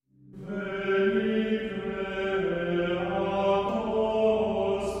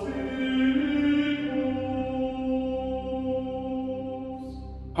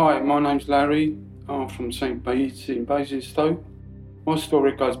my name's Larry. I'm from St Bede's in Basingstoke. My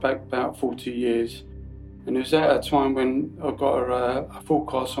story goes back about 40 years, and it was at a time when I got a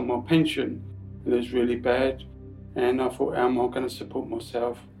forecast on my pension, and it was really bad, and I thought, how am I going to support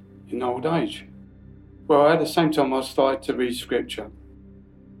myself in old age? Well, at the same time, I started to read scripture,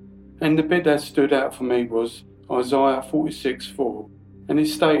 and the bit that stood out for me was Isaiah 46:4, and it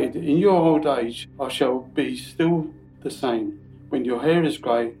stated, in your old age I shall be still the same. When your hair is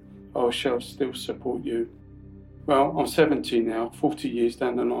grey, I shall still support you. Well, I'm 70 now, 40 years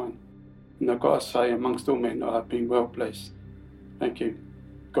down the line, and I've got to say, amongst all men, I've been well blessed. Thank you.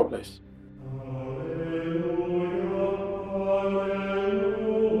 God bless.